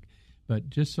product. But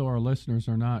just so our listeners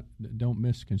don't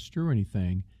misconstrue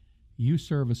anything, you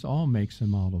service all makes and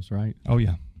models, right? Oh,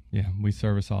 yeah. Yeah, we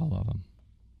service all of them.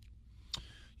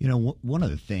 One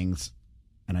of the things,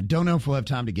 and I don't know if we'll have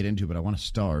time to get into, but I want to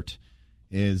start,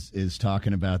 is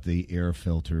talking about the air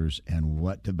filters and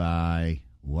what to buy,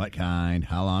 what kind,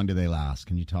 how long do they last.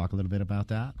 Can you talk a little bit about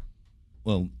that?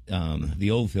 Well,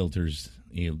 the old filters,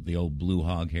 the old blue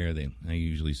hog hair, I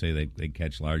usually say they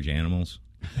catch large animals.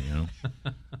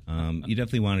 You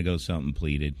definitely want to go something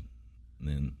pleated,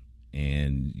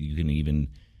 and you can even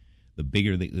the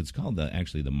bigger it's called the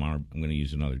MARV. I'm going to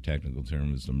use another technical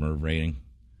term. It's the MARV rating,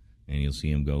 and you'll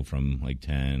see them go from like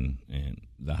 10, and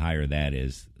the higher that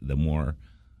is, the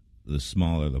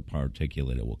smaller the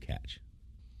particulate it will catch.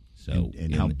 So,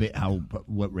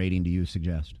 what rating do you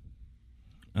suggest?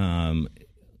 In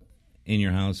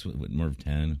your house with MARV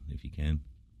 10, if you can.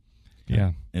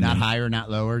 Yeah. And not higher,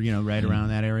 not lower, right around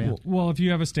that area? Well, if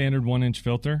you have a standard 1-inch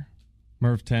filter,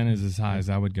 MARV 10 is as high as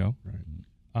I would go.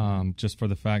 Right. Just for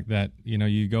the fact that,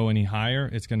 you go any higher,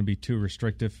 it's going to be too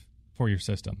restrictive for your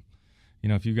system.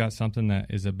 If you've got something that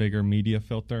is a bigger media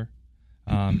filter,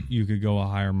 you could go a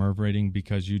higher MARV rating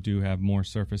because you do have more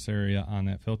surface area on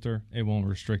that filter. It won't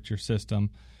restrict your system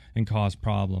and cause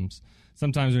problems.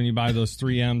 Sometimes when you buy those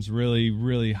 3Ms, really,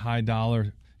 really high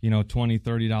dollar, $20,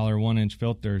 $30 1-inch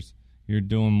filters, you're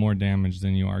doing more damage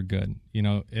than you are good.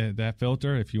 That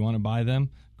filter, if you want to buy them,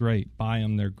 great. Buy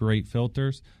them. They're great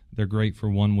filters. They're great for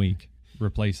 1 week.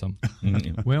 Replace them.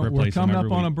 Well, we're coming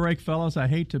up on a break, fellas. I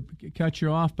hate to cut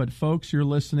you off, but folks, you're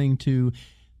listening to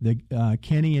the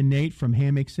Kenny and Nate from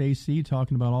Hammocks AC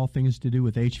talking about all things to do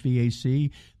with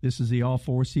HVAC. This is the All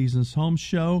Four Seasons Home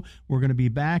Show. We're going to be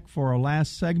back for our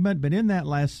last segment, but in that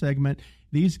last segment,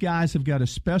 these guys have got a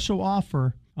special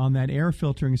offer on that air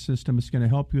filtering system. It's going to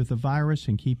help you with the virus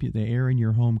and keep the air in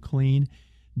your home clean.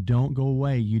 Don't go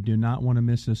away. You do not want to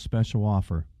miss this special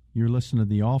offer. You're listening to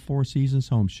the All Four Seasons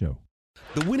Home Show.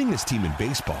 The winningest team in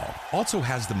baseball also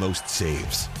has the most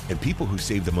saves, and people who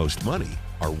save the most money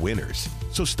are winners.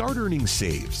 So start earning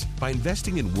saves by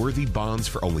investing in worthy bonds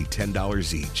for only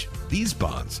 $10 each. These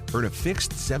bonds earn a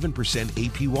fixed 7%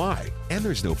 APY, and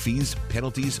there's no fees,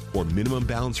 penalties, or minimum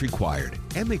balance required,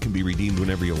 and they can be redeemed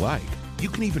whenever you like. You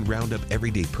can even round up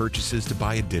everyday purchases to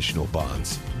buy additional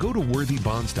bonds. Go to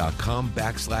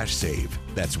worthybonds.com/save.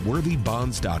 That's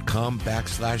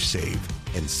worthybonds.com/save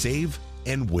and save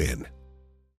and win.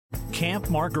 Camp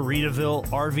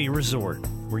Margaritaville RV Resort,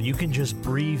 where you can just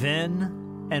breathe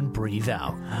in and breathe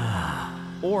out.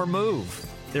 Or move.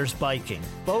 There's biking,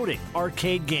 boating,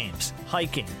 arcade games,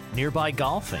 hiking, nearby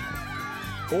golfing.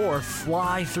 Or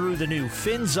fly through the new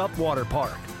Fins Up Water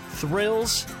Park.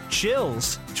 Thrills,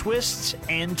 chills, twists,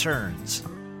 and turns.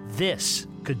 This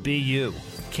could be you.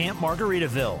 Camp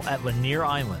Margaritaville at Lanier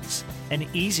Islands. An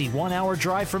easy 1-hour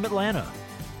drive from Atlanta.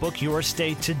 Book your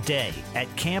stay today at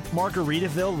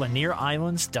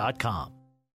CampMargaritavilleLanierIslands.com.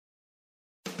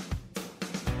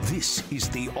 This is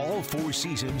the All Four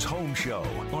Seasons Home Show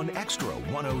on Extra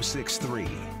 106.3.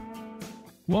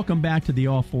 Welcome back to the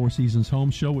All Four Seasons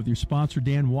Home Show with your sponsor,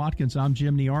 Dan Watkins. I'm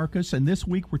Jim Niarchos, and this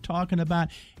week we're talking about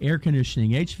air conditioning,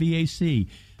 HVAC.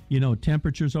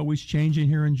 Temperature's always changing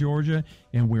here in Georgia,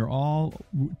 and we're all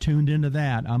tuned into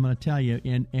that. I'm going to tell you.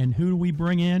 And who do we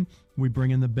bring in? We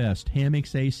bring in the best,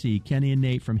 Hammocks AC, Kenny and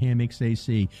Nate from Hammocks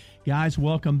AC. Guys,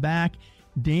 welcome back.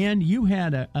 Dan, you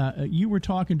had you were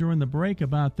talking during the break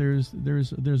about there's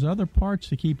other parts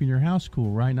to keeping your house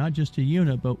cool, right? Not just a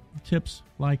unit, but tips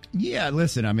like. Yeah,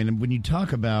 listen. I mean, when you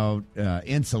talk about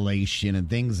insulation and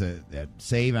things that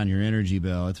save on your energy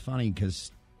bill, it's funny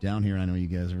because down here, I know you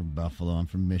guys are Buffalo. I'm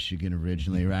from Michigan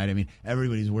originally, right? I mean,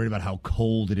 everybody's worried about how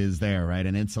cold it is there, right?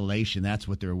 And insulation, that's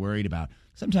what they're worried about.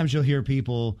 Sometimes you'll hear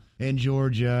people in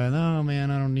Georgia, oh,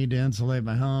 man, I don't need to insulate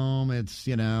my home. It's,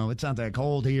 it's not that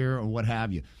cold here or what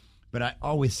have you. But I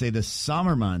always say the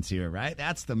summer months here, right?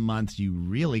 That's the months you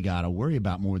really got to worry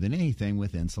about more than anything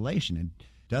with insulation. It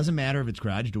doesn't matter if it's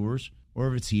garage doors or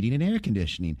if it's heating and air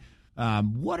conditioning.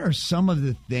 What are some of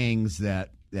the things that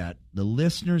the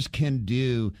listeners can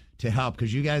do to help?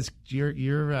 Because you guys,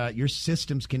 your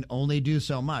systems can only do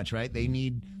so much, right? They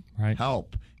need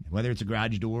help, whether it's a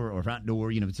garage door or front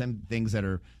door. Some things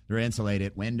they're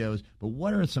insulated, windows. But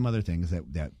what are some other things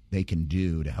that they can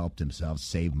do to help themselves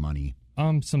save money?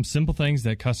 Some simple things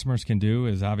that customers can do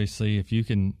is obviously if you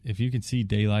can see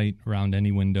daylight around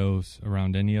any windows,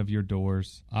 around any of your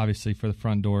doors. Obviously, for the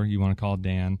front door, you want to call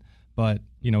Dan. But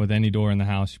with any door in the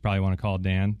house, you probably want to call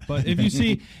Dan. But if you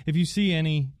see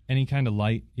any kind of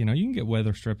light, you can get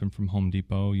weather stripping from Home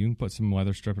Depot. You can put some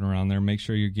weather stripping around there. Make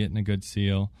sure you're getting a good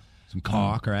seal. Some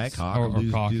caulk, right? Caulk or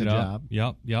caulk it up.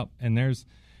 Job. Yep. And there's,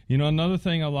 another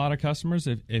thing. A lot of customers,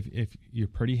 if you're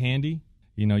pretty handy,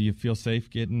 you feel safe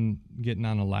getting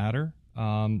on a ladder.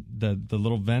 The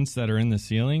little vents that are in the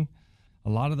ceiling, a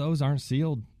lot of those aren't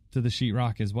sealed to the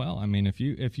sheetrock as well. I mean, if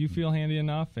you feel handy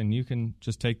enough and you can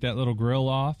just take that little grill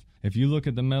off, if you look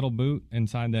at the metal boot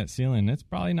inside that ceiling, it's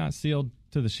probably not sealed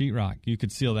to the sheetrock. You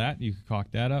could seal that. You could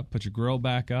caulk that up, put your grill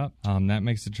back up. That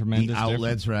makes a tremendous difference. The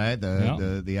outlets, right?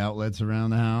 The outlets around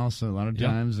the house, a lot of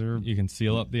times they're... You can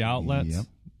seal up the outlets, Yep.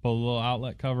 pull a little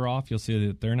outlet cover off. You'll see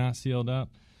that they're not sealed up.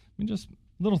 I mean, just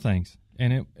little things.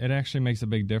 And it actually makes a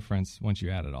big difference once you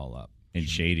add it all up. And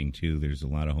shading, too. There's a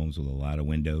lot of homes with a lot of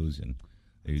windows, and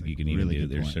you can even do,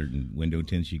 there's certain window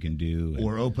tints you can do.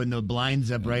 Or open the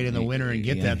blinds up right in the winter and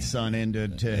get that sun in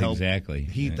to help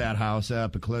heat that house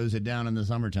up and close it down in the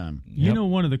summertime. You know,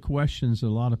 one of the questions a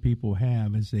lot of people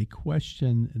have is they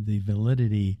question the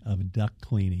validity of duct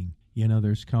cleaning. You know,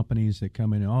 there's companies that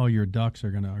come in, oh, your ducts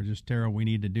are just terrible. We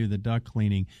need to do the duct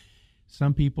cleaning.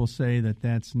 Some people say that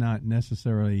that's not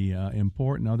necessarily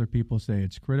important. Other people say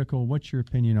it's critical. What's your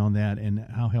opinion on that, and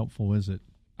how helpful is it?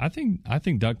 I think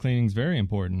duct cleaning is very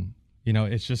important. You know,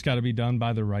 it's just got to be done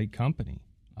by the right company.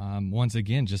 Once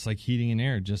again, just like heating and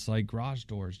air, just like garage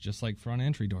doors, just like front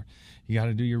entry door, you got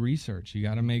to do your research. You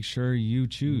got to make sure you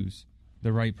choose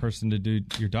the right person to do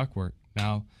your duct work.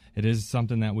 Now, it is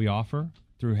something that we offer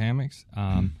through Hammocks,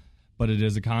 but it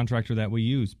is a contractor that we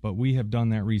use. But we have done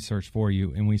that research for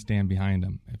you, and we stand behind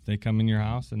them. If they come in your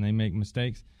house and they make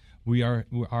mistakes,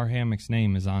 our Hammocks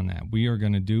name is on that. We are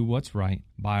going to do what's right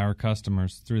by our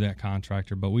customers through that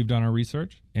contractor. But we've done our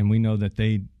research, and we know that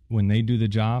when they do the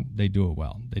job, they do it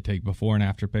well. They take before and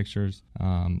after pictures.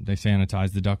 They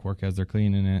sanitize the ductwork as they're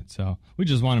cleaning it. So we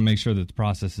just want to make sure that the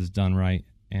process is done right.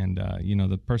 And,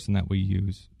 the person that we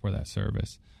use for that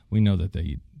service, we know that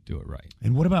they do it right.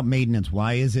 And what about maintenance?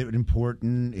 Why is it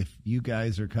important if you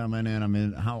guys are coming in? I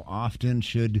mean, how often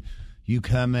should you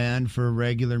come in for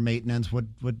regular maintenance?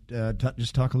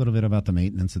 Just talk a little bit about the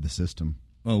maintenance of the system.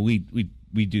 Well, we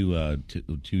do a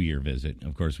 2-year visit.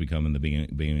 Of course, we come in the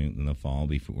beginning in the fall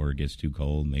before it gets too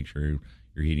cold. Make sure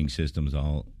your heating system's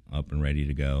all up and ready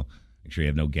to go. Make sure you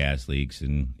have no gas leaks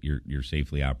and you're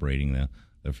safely operating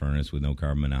the furnace with no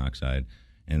carbon monoxide.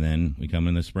 And then we come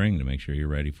in the spring to make sure you're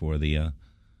ready for the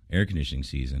air conditioning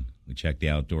season. We check the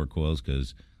outdoor coils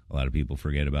because a lot of people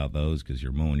forget about those because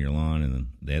you're mowing your lawn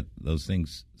and those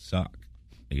things suck.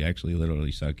 They actually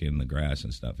literally suck in the grass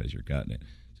and stuff as you're cutting it.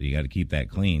 So you got to keep that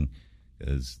clean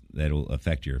because that'll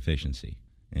affect your efficiency.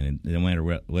 And no matter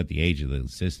what the age of the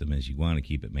system is, you want to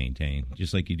keep it maintained,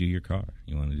 just like you do your car.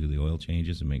 You want to do the oil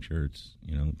changes and make sure it's,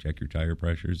 check your tire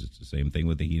pressures. It's the same thing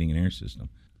with the heating and air system.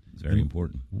 It's very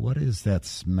important. What is that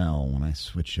smell when I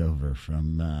switch over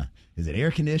from, is it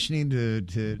air conditioning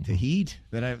to heat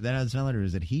that I smell it, or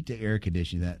is it heat to air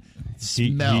conditioning? That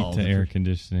smell. Heat to air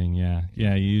conditioning, yeah.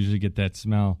 Yeah, you usually get that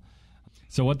smell.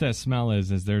 So what that smell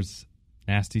is there's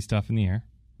nasty stuff in the air,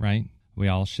 right? We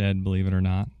all shed, believe it or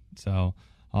not. So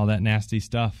all that nasty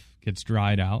stuff gets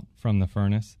dried out from the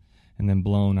furnace and then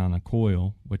blown on a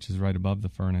coil, which is right above the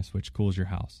furnace, which cools your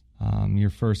house. Your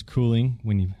first cooling,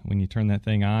 when you turn that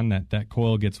thing on, that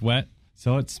coil gets wet.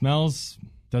 So it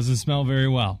doesn't smell very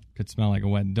well. Could smell like a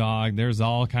wet dog. There's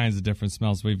all kinds of different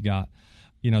smells we've got.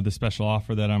 The special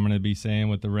offer that I'm going to be saying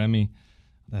with the Remy,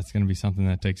 that's going to be something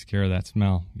that takes care of that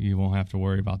smell. You won't have to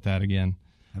worry about that again.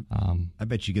 I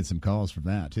bet you get some calls from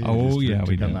that too. We do.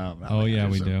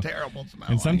 We do. Terrible smell.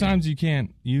 And sometimes you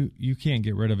can't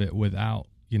get rid of it without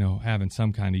having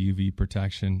some kind of UV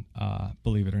protection.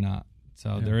 Believe it or not.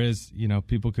 So there is,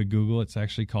 people could Google it. It's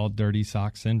actually called dirty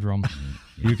sock syndrome.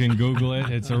 You can Google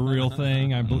it. It's a real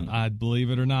thing. I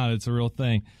believe it or not, it's a real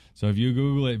thing. So if you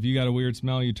Google it, if you got a weird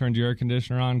smell, you turned your air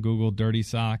conditioner on, Google dirty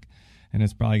sock, and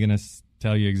it's probably going to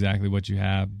tell you exactly what you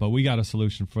have. But we got a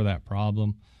solution for that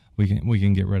problem. We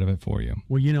can get rid of it for you.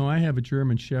 Well, I have a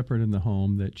German Shepherd in the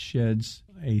home that sheds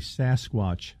a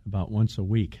Sasquatch about once a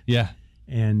week. Yeah.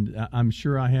 And I'm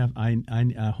sure I have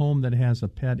a home that has a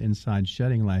pet inside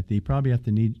shedding like that. You probably have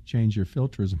to change your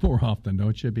filters more often,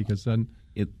 don't you? Because then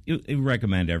it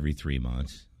recommend every 3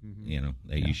 months.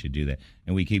 That you should do that.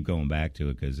 And we keep going back to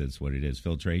it because it's what it is.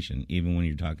 Filtration. Even when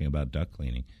you're talking about duct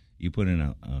cleaning, you put in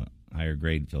a higher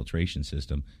grade filtration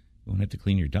system, you won't have to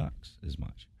clean your ducts as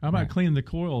much. How about cleaning the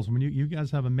coils? When you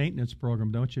guys have a maintenance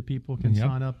program, don't you? People can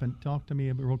sign up and talk to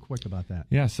me real quick about that.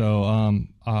 Yeah, so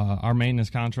our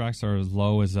maintenance contracts are as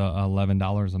low as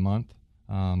 $11 a month.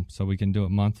 So we can do it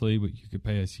monthly, but you could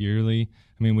pay us yearly.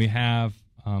 I mean, we have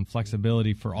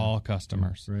flexibility for all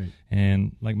customers. Right.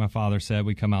 And like my father said,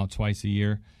 we come out twice a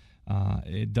year.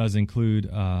 It does include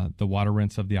the water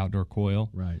rinse of the outdoor coil,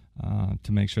 right,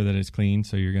 to make sure that it's clean.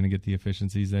 So you're going to get the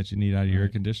efficiencies that you need out of your air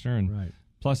conditioner. And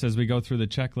plus, as we go through the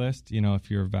checklist,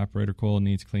 if your evaporator coil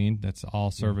needs cleaned, that's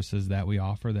all services that we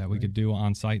offer that we could do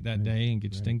on site that day and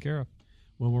get you taken care of.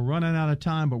 Well, we're running out of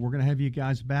time, but we're going to have you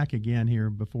guys back again here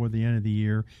before the end of the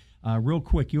year. Real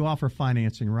quick, you offer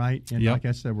financing, right? And Yep. like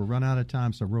I said, we're running out of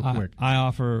time, so real quick.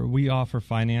 We offer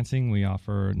financing. We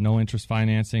offer no interest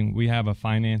financing. We have a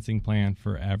financing plan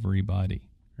for everybody.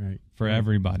 Right. For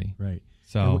everybody. Right.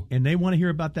 So, and they want to hear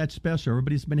about that special.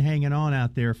 Everybody's been hanging on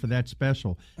out there for that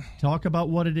special. Talk about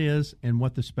what it is and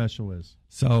what the special is.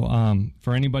 So,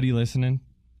 for anybody listening,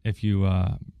 if you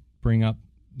bring up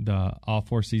the All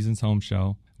Four Seasons Home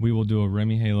Show, we will do a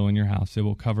Remy Halo in your house. It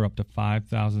will cover up to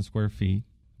 5,000 square feet.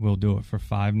 We'll do it for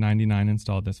 $599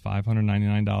 installed. That's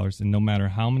 $599. And no matter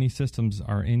how many systems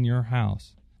are in your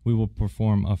house, we will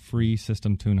perform a free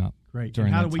system tune-up. Great. During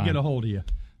And how that do we time. get a hold of you?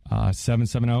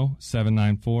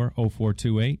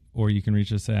 770-794-0428, or you can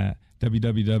reach us at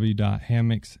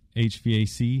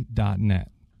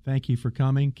www.hammocks.hvac.net. Thank you for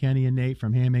coming, Kenny and Nate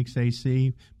from Hammocks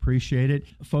AC. Appreciate it.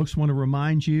 Folks, want to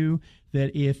remind you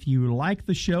that if you like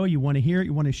the show, you want to hear it,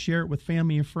 you want to share it with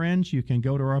family and friends, you can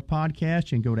go to our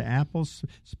podcast. You can go to Apple,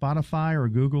 Spotify, or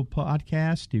Google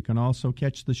Podcast. You can also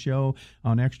catch the show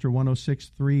on Extra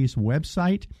 106.3's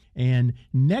website. And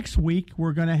next week,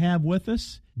 we're going to have with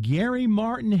us Gary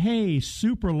Martin Hayes,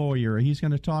 super lawyer. He's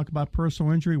going to talk about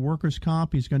personal injury, workers'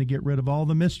 comp. He's going to get rid of all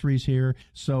the mysteries here.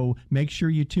 So make sure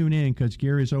you tune in because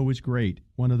Gary is always great,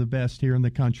 one of the best here in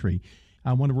the country.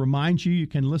 I want to remind you, you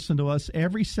can listen to us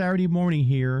every Saturday morning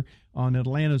here on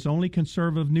Atlanta's only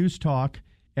conservative news talk,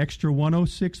 Extra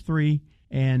 106.3.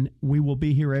 And we will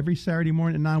be here every Saturday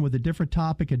morning at 9 with a different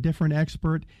topic, a different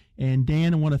expert. And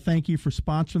Dan, I want to thank you for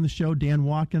sponsoring the show. Dan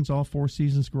Watkins, All Four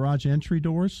Seasons Garage Entry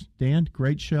Doors. Dan,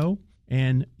 great show.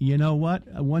 And you know what?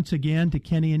 Once again, to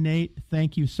Kenny and Nate,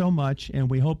 thank you so much. And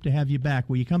we hope to have you back.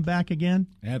 Will you come back again?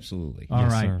 Absolutely. All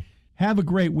Yes, right. sir. Have a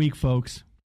great week, folks.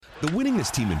 The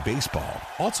winningest team in baseball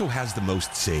also has the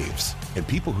most saves, and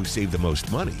people who save the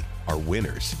most money are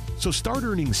winners. So start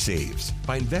earning saves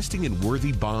by investing in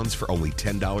worthy bonds for only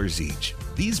 $10 each.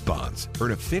 These bonds earn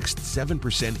a fixed 7%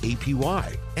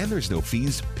 APY, and there's no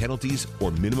fees, penalties, or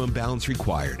minimum balance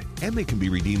required, and they can be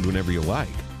redeemed whenever you like.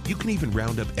 You can even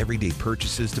round up everyday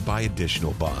purchases to buy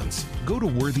additional bonds. Go to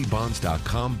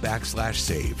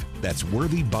worthybonds.com/save. That's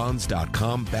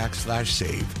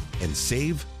worthybonds.com/save, and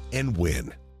save and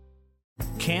win.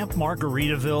 Camp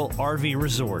Margaritaville RV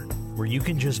Resort, where you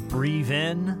can just breathe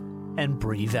in and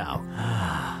breathe out.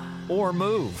 Or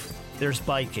move. There's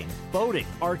biking, boating,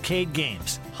 arcade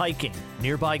games, hiking,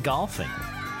 nearby golfing.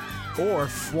 Or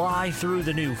fly through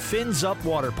the new Fins Up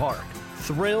Water Park.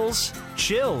 Thrills,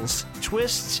 chills,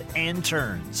 twists, and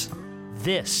turns.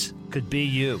 This could be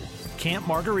you. Camp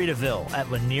Margaritaville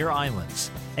at Lanier Islands,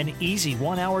 an easy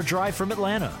 1-hour drive from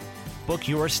Atlanta. Book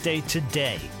your stay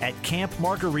today at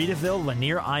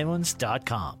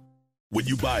campmargaritaville.lanierIslands.com. When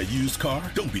you buy a used car,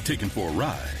 don't be taken for a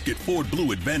ride. Get Ford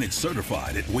Blue Advantage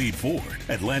certified at Wade Ford,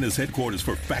 Atlanta's headquarters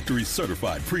for factory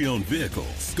certified pre-owned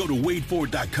vehicles. Go to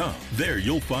wadeford.com. There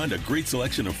you'll find a great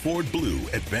selection of Ford Blue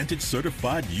Advantage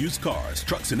certified used cars,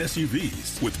 trucks, and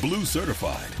SUVs. With Blue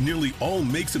certified, nearly all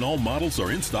makes and all models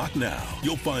are in stock now.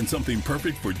 You'll find something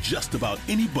perfect for just about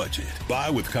any budget. Buy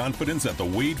with confidence at the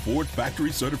Wade Ford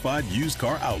factory certified used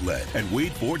car outlet at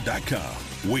wadeford.com.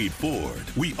 Wade Ford,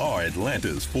 we are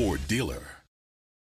Atlanta's Ford dealer.